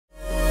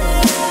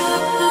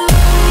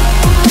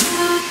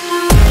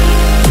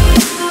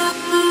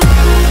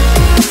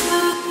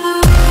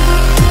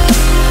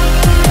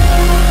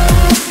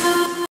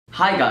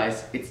Hi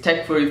guys, it's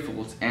Tech for You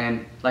Fools,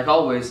 and like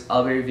always,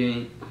 I'll be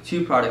reviewing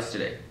two products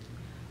today.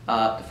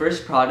 The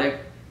first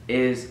product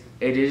is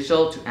a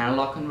digital to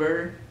analog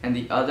converter, and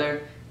the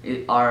other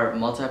are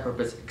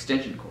multi-purpose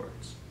extension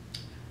cords.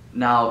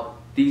 Now,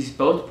 these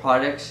both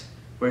products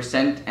were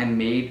sent and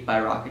made by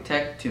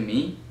Rocketek to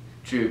me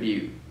to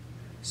review.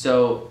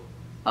 So,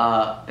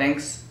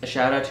 thanks, a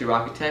shout out to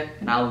Rocketek,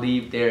 and I'll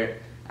leave their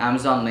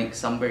Amazon link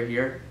somewhere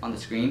here on the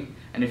screen,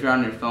 and if you're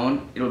on your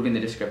phone, it'll be in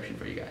the description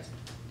for you guys.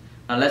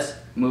 Now let's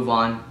move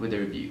on with the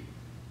review.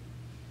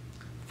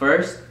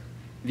 First,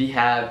 we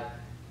have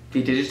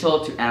the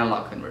digital to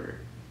analog converter.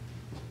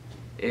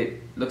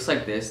 It looks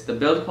like this. The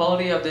build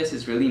quality of this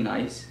is really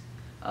nice.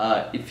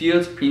 It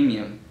feels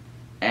premium,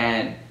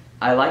 and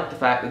I like the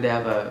fact that they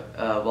have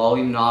a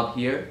volume knob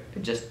here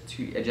just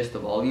to adjust the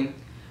volume.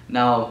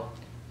 Now,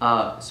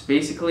 so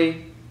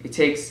basically, it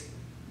takes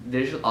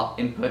digital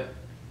input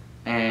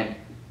and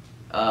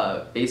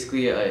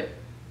basically a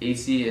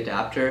AC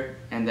adapter,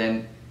 and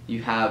then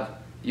you have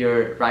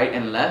your right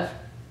and left,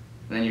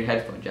 and then your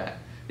headphone jack.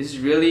 This is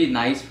really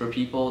nice for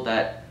people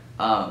that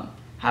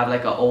have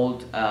like an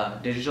old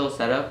digital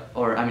setup,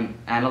 or I mean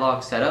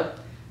analog setup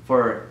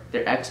for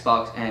their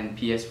Xbox and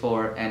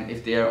PS4, and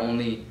if they are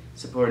only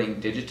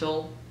supporting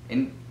digital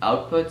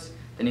outputs,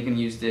 then you can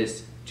use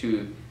this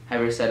to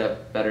have your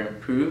setup better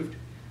improved,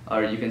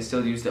 or you can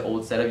still use the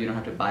old setup. You don't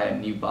have to buy a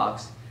new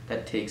box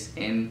that takes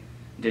in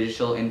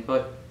digital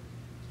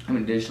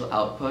digital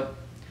output.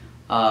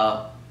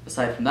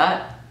 Aside from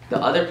that,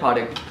 the other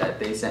product that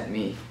they sent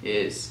me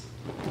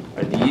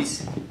are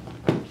these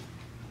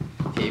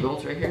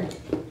cables right here.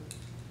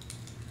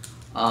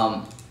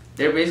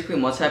 They're basically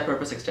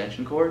multi-purpose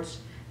extension cords,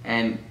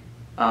 and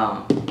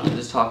I'll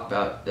just talk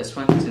about this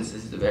one since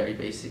this is the very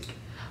basic.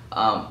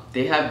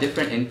 They have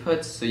different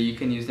inputs, so you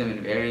can use them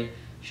in varying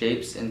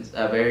shapes and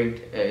varying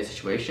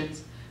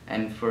situations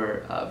and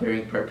for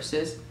varying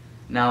purposes.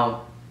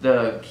 Now,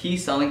 the key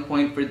selling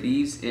point for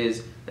these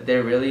is that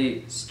they're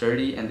really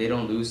sturdy and they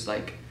don't lose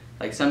like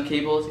some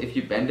cables. If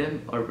you bend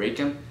them or break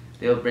them,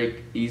 they'll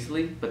break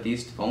easily, but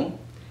these won't.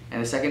 And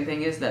the second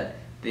thing is that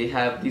these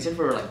are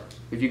for like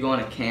if you go on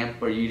a camp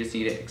where you just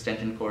need an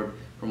extension cord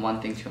from one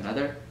thing to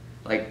another.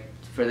 Like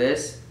for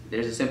this,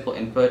 there's a simple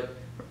input,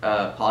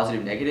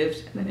 positive,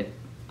 negatives, and then it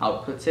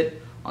outputs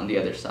it on the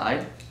other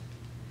side.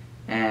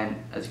 And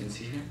as you can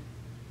see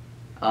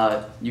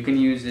here, you can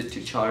use it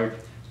to charge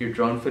your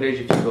drone footage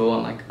if you go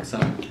on like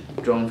some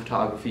drone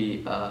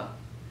photography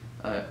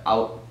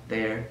out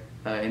there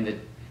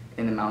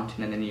in the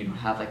mountain, and then you don't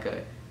have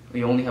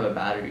you only have a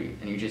battery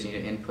and you just need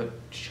an input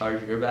to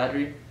charge your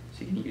battery,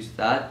 so you can use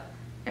that.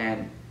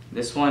 And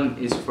this one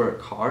is for a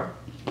car,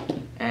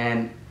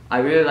 and I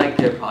really like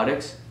their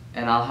products,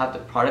 and I'll have the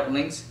product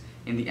links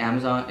in the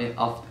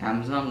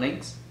Amazon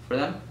links for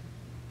them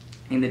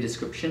in the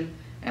description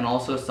and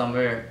also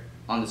somewhere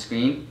on the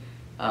screen.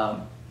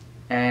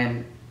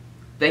 And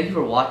thank you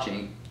for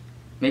watching.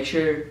 Make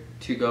sure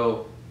to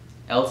go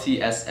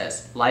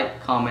LCSS,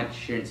 like, comment,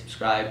 share, and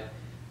subscribe.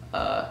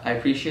 I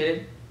appreciate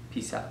it.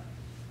 Peace out.